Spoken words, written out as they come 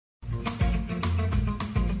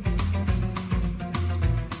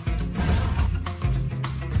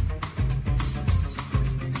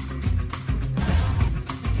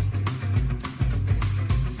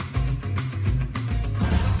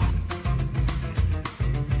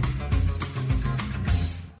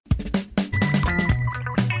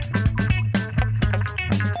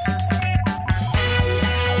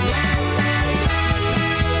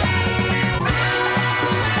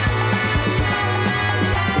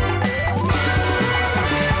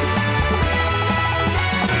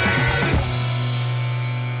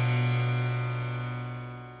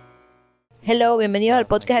Hello, bienvenidos al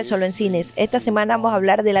podcast de Solo en Cines. Esta semana vamos a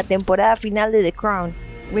hablar de la temporada final de The Crown.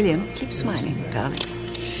 William, keep smiling, darling.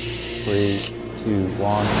 3, 2,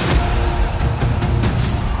 1.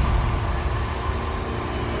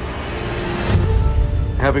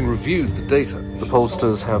 Having reviewed the data, the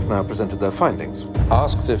pollsters have now presented their findings.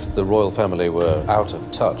 Asked if the royal family were out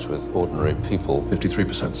of touch with ordinary people,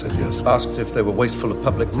 53% said yes. Asked if they were wasteful of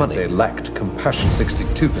public money, they lacked compassion,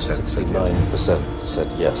 62% said yes. 69% said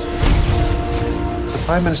yes. The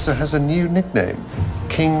Prime Minister has a new nickname,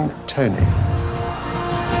 King Tony.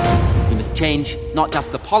 We must change not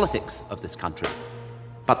just the politics of this country,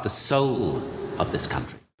 but the soul of this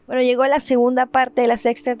country. Bueno, llegó la segunda parte de la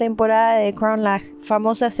sexta temporada de The Crown, la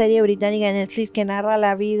famosa serie británica de Netflix que narra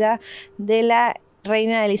la vida de la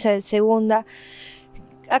reina Elizabeth II.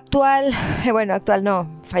 Actual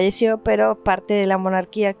no, falleció, pero parte de la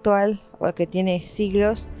monarquía actual, porque tiene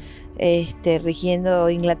siglos rigiendo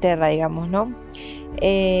Inglaterra, digamos, ¿no? Una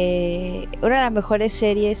de las mejores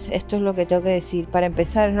series, esto es lo que tengo que decir, para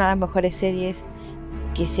empezar, es una de las mejores series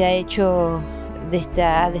que se ha hecho de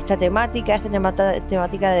esta temática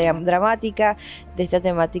dramática, de esta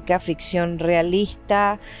temática ficción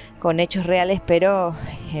realista, con hechos reales, pero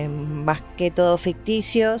más que todo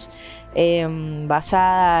ficticios,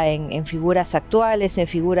 basada en figuras actuales, en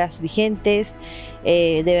figuras vigentes.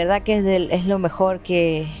 De verdad que es lo mejor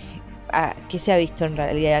que se ha visto en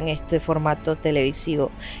realidad en este formato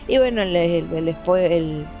televisivo. Y bueno,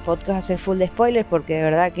 el podcast hace full de spoilers, porque de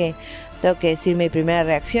verdad que tengo que decir mi primera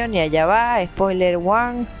reacción y allá va, spoiler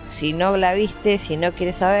one. Si no la viste, si no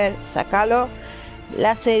quieres saber, sácalo.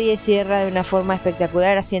 La serie cierra de una forma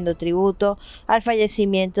espectacular haciendo tributo al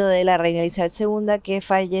fallecimiento de la reina Elizabeth II, que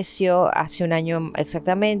falleció hace un año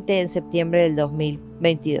exactamente, en septiembre del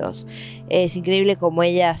 2022. Es increíble cómo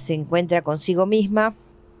ella se encuentra consigo misma,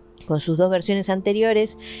 con sus dos versiones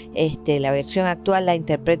anteriores. La versión actual la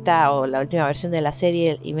interpreta, o la última versión de la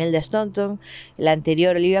serie, Imelda Staunton, la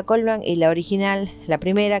anterior Olivia Colman, y la original, la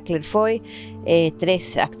primera, Claire Foy.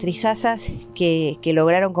 Tres actrizazas que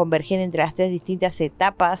lograron converger entre las tres distintas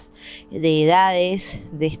etapas de edades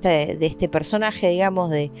de este personaje,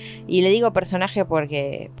 digamos, y le digo personaje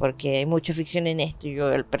porque hay mucha ficción en esto.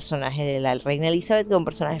 Yo, el personaje de la reina Elizabeth, es un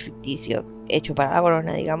personaje ficticio hecho para la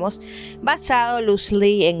corona, digamos, basado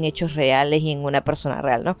loosely en hechos reales y en una persona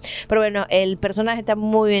real, ¿no? Pero bueno, el personaje está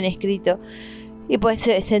muy bien escrito y puedes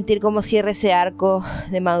sentir cómo cierra ese arco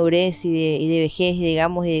de madurez y de vejez,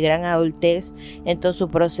 digamos, y de gran adultez en todo su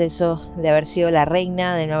proceso de haber sido la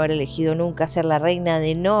reina, de no haber elegido nunca ser la reina,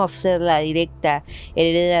 de no ser la directa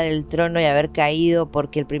heredera del trono y haber caído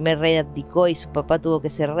porque el primer rey abdicó y su papá tuvo que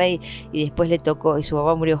ser rey, y después le tocó, y su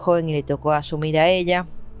papá murió joven y le tocó asumir a ella.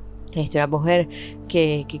 Una mujer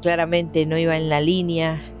que claramente no iba en la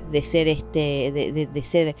línea de ser de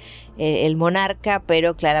ser el monarca,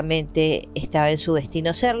 pero claramente estaba en su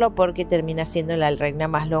destino serlo, porque termina siendo la reina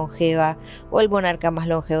más longeva o el monarca más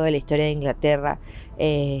longevo de la historia de Inglaterra.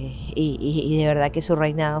 Y de verdad que su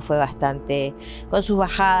reinado fue bastante, con sus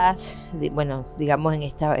bajadas, digamos en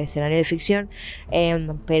este escenario de ficción,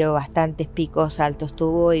 pero bastantes picos altos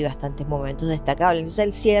tuvo y bastantes momentos destacables. Entonces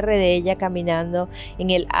el cierre de ella caminando en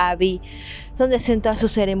el Abbey, donde hacen todas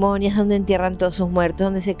sus ceremonias, donde entierran todos sus muertos,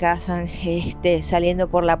 donde se casan, saliendo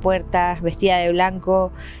por la puerta vestida de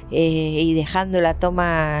blanco, y dejando la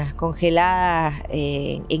toma congelada,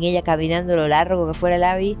 en ella caminando lo largo que fuera el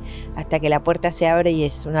Abbey, hasta que la puerta se abre y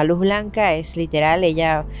es una luz blanca. Es literal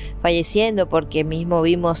ella falleciendo, porque mismo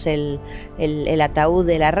vimos el ataúd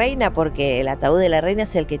de la reina, porque el ataúd de la reina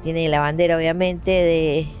es el que tiene la bandera,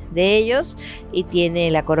 obviamente, de ellos, y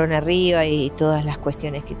tiene la corona arriba y todas las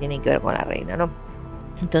cuestiones que tienen que ver con la reina, ¿no?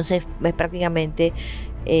 Entonces prácticamente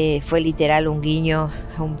fue literal un guiño,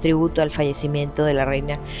 un tributo al fallecimiento de la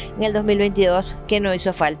reina en el 2022, que no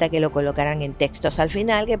hizo falta que lo colocaran en textos al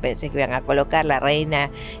final, que pensé que iban a colocar la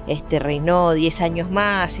reina reinó 10 años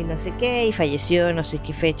más y no sé qué, y falleció no sé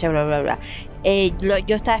qué fecha, bla bla bla.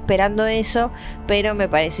 Yo estaba esperando eso, pero me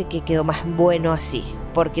parece que quedó más bueno así,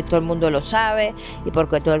 porque todo el mundo lo sabe y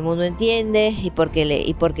porque todo el mundo entiende y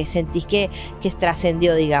porque sentís que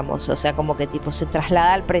trascendió, digamos, o sea, como que tipo se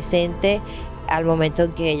traslada al presente, al momento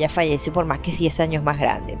en que ella fallece, por más que es 10 años más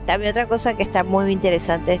grande. También otra cosa que está muy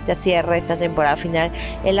interesante de este cierre, esta temporada final,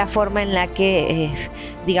 es la forma en la que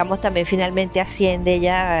digamos también finalmente asciende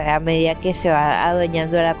ella a medida que se va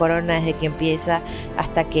adueñando de la corona, desde que empieza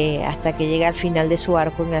hasta que llega al final de su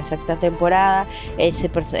arco en la sexta temporada.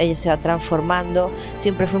 Ella se va transformando,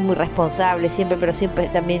 siempre fue muy responsable, pero siempre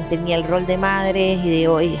también tenía el rol de madre y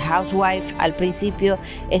de housewife al principio.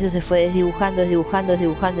 Eso se fue desdibujando,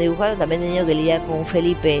 también tenía que lidiar con un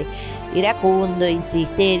Felipe iracundo,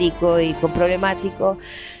 histérico y con problemático,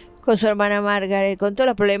 con su hermana Margaret, con todos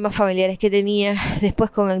los problemas familiares que tenía,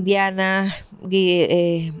 después con Diana,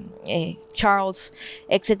 Charles,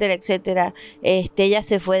 etcétera, etcétera. Ella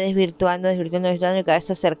se fue desvirtuando y cada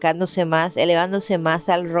vez acercándose más, elevándose más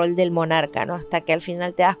al rol del monarca, ¿no? Hasta que al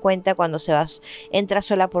final te das cuenta cuando entra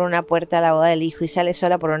sola por una puerta a la boda del hijo y sale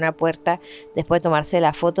sola por una puerta después de tomarse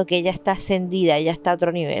la foto, que ella está ascendida, ella está a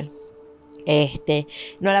otro nivel.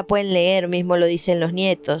 No la pueden leer, mismo lo dicen los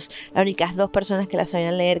nietos. Las únicas dos personas que la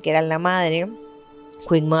sabían leer, que eran la madre,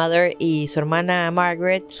 Queen Mother, y su hermana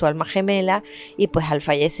Margaret, su alma gemela, y pues al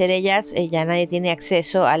fallecer ellas, ya nadie tiene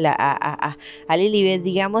acceso a Lilibet,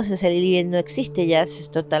 digamos. O sea, Lilibet no existe, ya es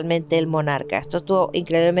totalmente el monarca. Esto estuvo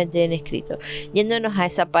increíblemente bien escrito. Yéndonos a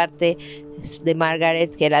esa parte de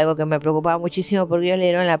Margaret, que era algo que me preocupaba muchísimo, porque ellos le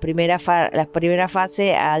dieron la primera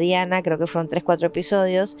fase a Diana, creo que fueron 3-4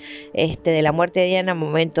 episodios de la muerte de Diana,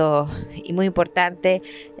 momento y muy importante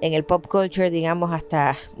en el pop culture, digamos.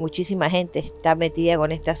 Hasta muchísima gente está metida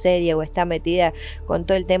con esta serie o está metida con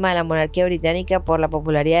todo el tema de la monarquía británica por la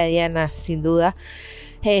popularidad de Diana, sin duda.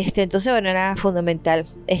 Entonces, bueno, era fundamental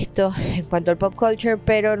esto en cuanto al pop culture,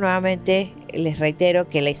 pero nuevamente les reitero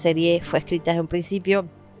que la serie fue escrita desde un principio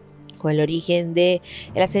con el origen de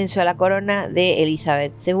el ascenso a la corona de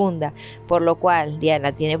Elizabeth II, por lo cual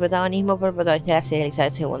Diana tiene protagonismo por el protagonista de la serie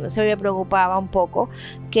Elizabeth II. Se me preocupaba un poco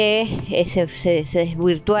que se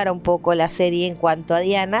desvirtuara un poco la serie en cuanto a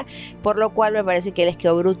Diana, por lo cual me parece que les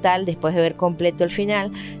quedó brutal, después de ver completo el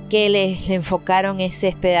final, que le enfocaron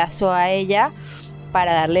ese pedazo a ella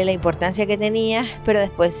para darle la importancia que tenía, pero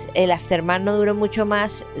después el aftermath no duró mucho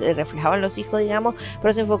más, reflejaban los hijos, digamos,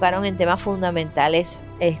 pero se enfocaron en temas fundamentales,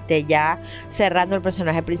 ya cerrando el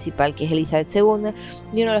personaje principal, que es Elizabeth II,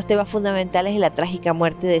 y uno de los temas fundamentales es la trágica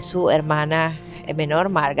muerte de su hermana menor,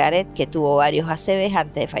 Margaret, que tuvo varios ACVs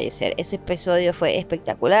antes de fallecer. Ese episodio fue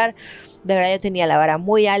espectacular. De verdad, yo tenía la vara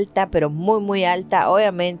muy alta, pero muy muy alta.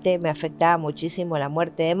 Obviamente me afectaba muchísimo la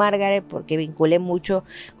muerte de Margaret, porque vinculé mucho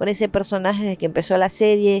con ese personaje desde que empezó la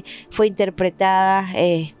serie. Fue interpretada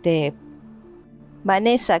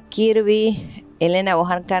Vanessa Kirby, Helena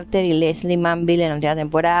Bonham Carter y Leslie Manville en la última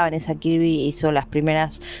temporada. Vanessa Kirby hizo las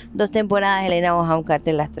primeras 2 temporadas, Helena Bonham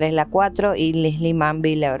Carter las 3, la 4, y Leslie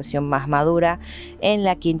Manville la versión más madura en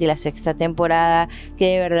la 5ª y la 6ª temporada, que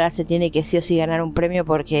de verdad se tiene que sí o sí ganar un premio,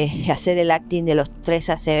 porque hacer el acting de los 3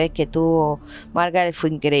 ACVs que tuvo Margaret fue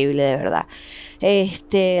increíble, de verdad.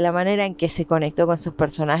 La manera en que se conectó con sus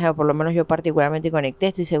personajes, o por lo menos yo particularmente conecté,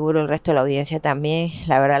 estoy seguro el resto de la audiencia también,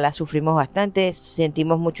 la verdad la sufrimos bastante,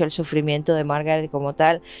 sentimos mucho el sufrimiento de Margaret como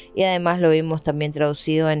tal, y además lo vimos también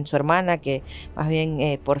traducido en su hermana, que más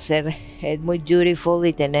bien por ser muy beautiful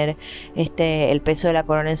y tener el peso de la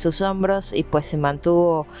corona en sus hombros, y pues se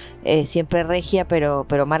mantuvo siempre regia, pero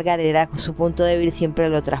Margaret era su punto débil, siempre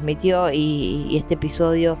lo transmitió, y este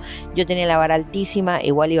episodio yo tenía la vara altísima.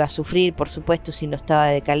 Igual iba a sufrir, por supuesto, si no estaba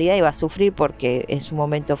de calidad iba a sufrir, porque es un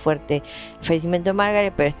momento fuerte el fallecimiento de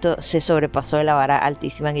Margaret, pero esto se sobrepasó de la vara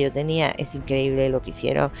altísima que yo tenía. Es increíble lo que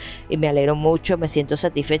hicieron y me alegro mucho, me siento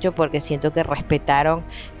satisfecho, porque siento que respetaron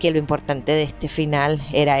que lo importante de este final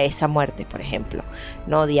era esa muerte, por ejemplo,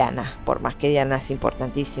 no Diana, por más que Diana es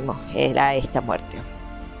importantísimo, era esta muerte.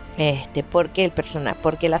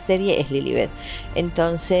 Porque la serie es Lilibet.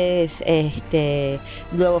 Entonces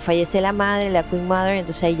luego fallece la madre, la Queen Mother,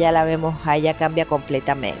 entonces ahí ya la vemos, ahí ya cambia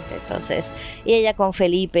completamente. Entonces, y ella con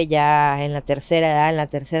Felipe ya en la tercera edad, en la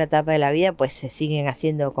tercera etapa de la vida, pues se siguen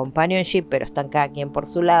haciendo companionship, pero están cada quien por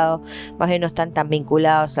su lado, más bien no están tan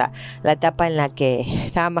vinculados. A la etapa en la que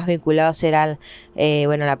estaban más vinculados era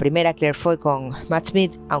la primera, Claire Foy con Matt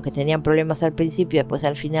Smith, aunque tenían problemas al principio, después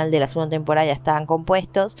al final de la segunda temporada ya estaban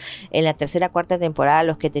compuestos. En la tercera, cuarta temporada,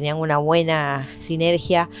 los que tenían una buena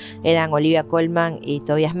sinergia eran Olivia Colman y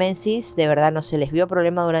Tobias Menzies. De verdad no se les vio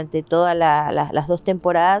problema durante todas las 2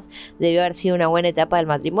 temporadas. Debió haber sido una buena etapa del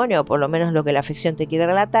matrimonio, o por lo menos lo que la ficción te quiere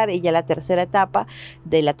relatar. Y ya la tercera etapa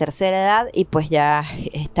de la tercera edad, y pues ya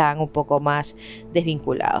estaban un poco más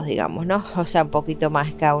desvinculados, digamos, ¿no? O sea, un poquito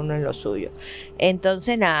más cada uno en lo suyo.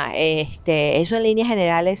 Entonces nada, eso en líneas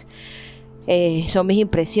generales son mis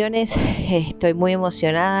impresiones. Estoy muy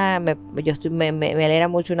emocionada, me alegra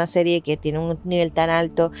mucho una serie que tiene un nivel tan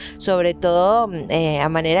alto, sobre todo a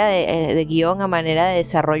manera de guión, a manera de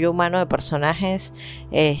desarrollo humano de personajes,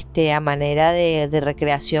 a manera de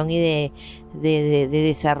recreación y de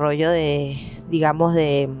desarrollo de, digamos,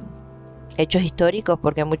 de hechos históricos,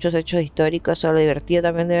 porque hay muchos hechos históricos. Eso es lo divertido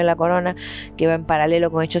también de La Corona, que va en paralelo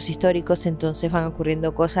con hechos históricos, entonces van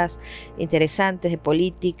ocurriendo cosas interesantes de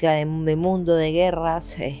política, de mundo, de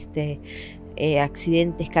guerras,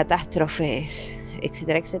 accidentes, catástrofes,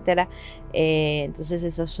 etcétera, etcétera. Entonces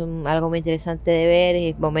eso es algo muy interesante de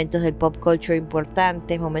ver, momentos del pop culture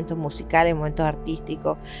importantes, momentos musicales, momentos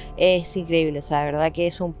artísticos. Es increíble, o sea, la verdad que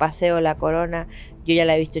es un paseo La Corona. Yo ya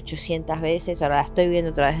la he visto 800 veces, ahora la estoy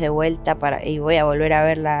viendo otra vez de vuelta y voy a volver a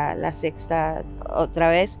ver la sexta otra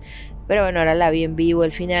vez. Pero bueno, ahora la vi en vivo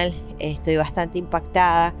el final, estoy bastante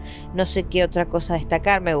impactada. No sé qué otra cosa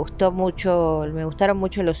destacar, me gustaron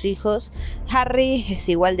mucho los hijos. Harry es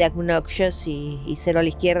igual de obnoxious y cero a la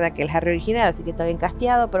izquierda que el Harry original, así que está bien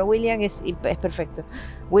casteado, pero William es perfecto.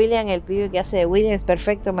 William, el pibe que hace de William es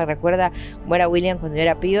perfecto, me recuerda cómo era William cuando yo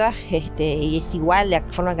era piba, y es igual la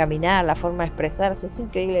forma de caminar, la forma de expresarse, es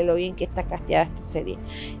increíble lo bien que está casteada esta serie.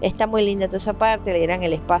 Está muy linda toda esa parte, le dieron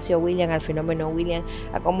el espacio a William, al fenómeno William,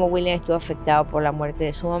 a cómo William estuvo afectado por la muerte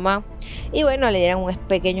de su mamá, y bueno, le dieron un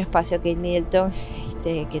pequeño espacio a Kate Middleton,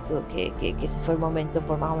 que ese fue el momento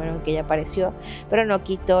por más o menos en que ella apareció, pero no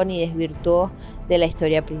quitó ni desvirtuó de la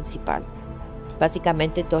historia principal.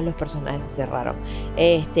 Básicamente todos los personajes se cerraron.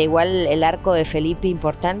 Igual el arco de Felipe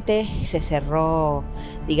importante se cerró,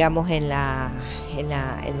 digamos, en la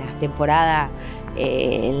temporada,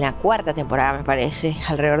 en la cuarta temporada me parece,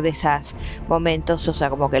 alrededor de esos momentos, o sea,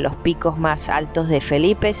 como que los picos más altos de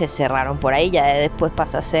Felipe se cerraron por ahí, ya después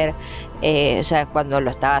pasa a ser, o sea, cuando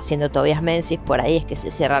lo estaba haciendo Tobias Menzies, por ahí es que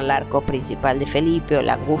se cierra el arco principal de Felipe o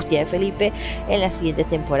la angustia de Felipe. En las siguientes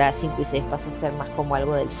temporadas 5 y 6 pasa a ser más como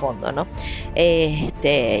algo del fondo, ¿no?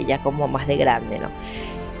 Ya como más de grande, ¿no?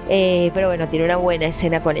 Pero bueno, tiene una buena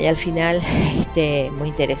escena con ella al final, muy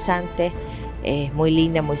interesante. Es muy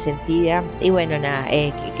linda, muy sentida. Y bueno, nada,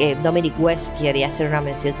 que Dominic West, quería hacer una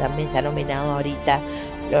mención también, está nominado ahorita,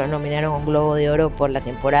 lo nominaron a un Globo de Oro por la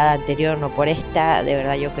temporada anterior, no por esta. De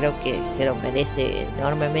verdad yo creo que se lo merece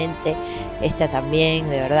enormemente. Esta también,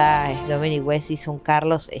 de verdad, Dominic West hizo un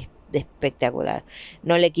Carlos espectacular.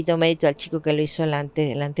 No le quito mérito al chico que lo hizo en la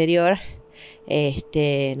anterior,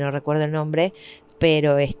 no recuerdo el nombre,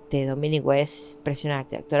 pero Dominic West,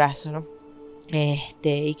 impresionante, actorazo, ¿no?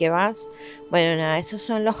 ¿Y qué más? Bueno, nada, esos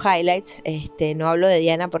son los highlights. No hablo de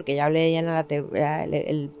Diana porque ya hablé de Diana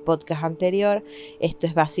el podcast anterior. Esto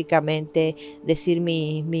es básicamente decir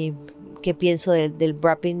qué pienso del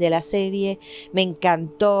wrapping de la serie. Me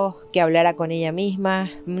encantó que hablara con ella misma.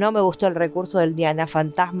 No me gustó el recurso del Diana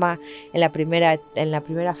fantasma en la primera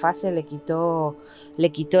fase. Le quitó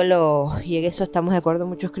y en eso estamos de acuerdo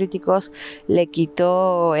muchos críticos, le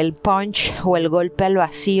quitó el punch o el golpe al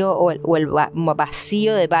vacío o el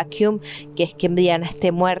vacío de vacuum, que es que Diana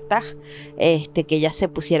esté muerta, que ya se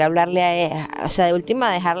pusiera a hablarle a ella, o sea, de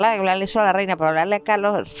última dejarla hablarle eso a la reina, pero hablarle a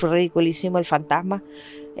Carlos fue ridiculísimo. El fantasma,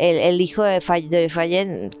 el hijo de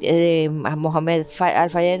Fayed, Mohamed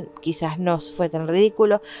Al-Fayed, quizás no fue tan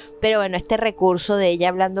ridículo, pero bueno, este recurso de ella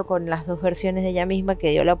hablando con las dos versiones de ella misma, que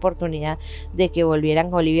dio la oportunidad de que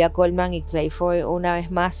volvieran Olivia Colman y Clay Foy una vez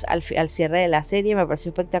más al cierre de la serie, me pareció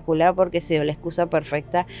espectacular porque se dio la excusa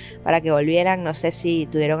perfecta para que volvieran. No sé si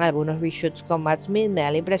tuvieron algunos reshoots con Matt Smith, me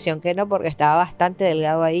da la impresión que no, porque estaba bastante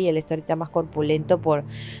delgado ahí, él está ahorita más corpulento por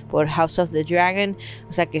House of the Dragon,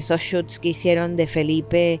 o sea que esos shoots que hicieron de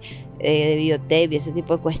Felipe, de videotape y ese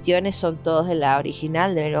tipo de cuestiones son todos de la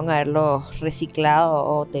original, debieron haberlo reciclado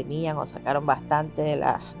o tenían o sacaron bastante de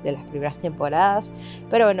las primeras temporadas,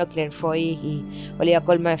 pero bueno, Claire Foy y Olivia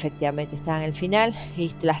Colman efectivamente estaban en el final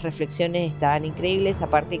y las reflexiones estaban increíbles,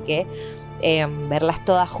 aparte que verlas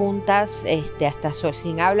todas juntas, hasta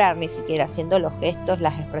sin hablar, ni siquiera haciendo los gestos,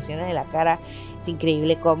 las expresiones de la cara, es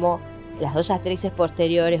increíble cómo las dos actrices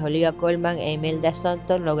posteriores, Olivia Colman e Imelda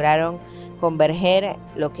Staunton, lograron converger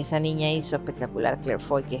lo que esa niña hizo espectacular. Claire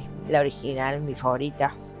Foy, que es la original, mi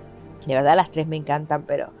favorita, de verdad las tres me encantan,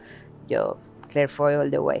 pero yo Claire Foy all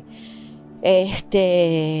the way. Pues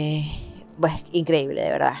increíble, de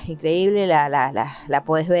verdad, increíble. La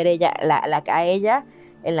puedes ver a ella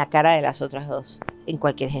en la cara de las otras dos, en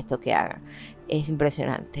cualquier gesto que haga. Es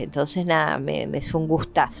impresionante. Entonces nada, me fue un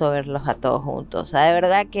gustazo verlos a todos juntos. O sea, de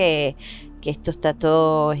verdad que esto está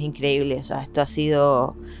todo increíble. O sea, esto ha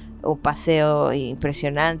sido un paseo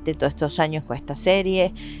impresionante todos estos años con esta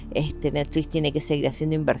serie. Netflix tiene que seguir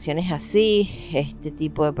haciendo inversiones así. Este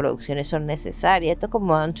tipo de producciones son necesarias. Esto es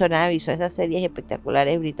como Downton Abbey, son esas series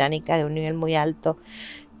espectaculares británicas de un nivel muy alto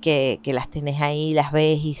que las tenés ahí, las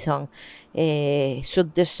ves y son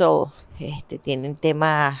Shoot the Soul. Tienen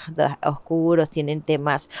temas oscuros, tienen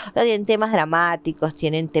temas dramáticos,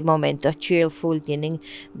 tienen momentos cheerful, tienen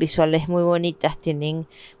visuales muy bonitas, tienen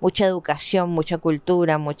mucha educación, mucha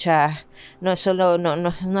cultura, no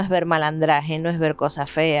es ver malandraje, no es ver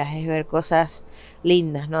cosas feas, es ver cosas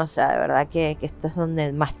lindas, ¿no? O sea, de verdad que esto es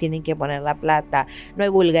donde más tienen que poner la plata. No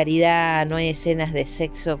hay vulgaridad, no hay escenas de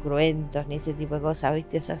sexo cruentos, ni ese tipo de cosas,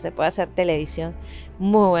 ¿viste? O sea, se puede hacer televisión,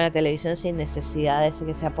 muy buena televisión, sin necesidad de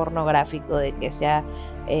que sea pornográfico, de que sea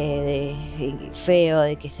feo,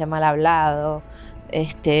 de que sea mal hablado.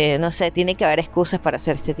 No sé, tiene que haber excusas para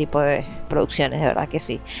hacer este tipo de producciones, de verdad que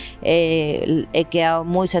sí. He quedado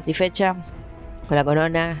muy satisfecha con la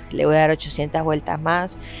corona, le voy a dar 800 vueltas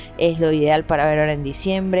más, es lo ideal para ver ahora en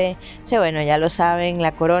diciembre. O sea, bueno, ya lo saben,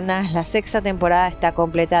 la corona, la 6ª temporada está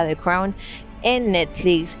completa de Crown en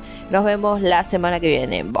Netflix. Nos vemos la semana que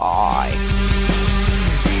viene, bye.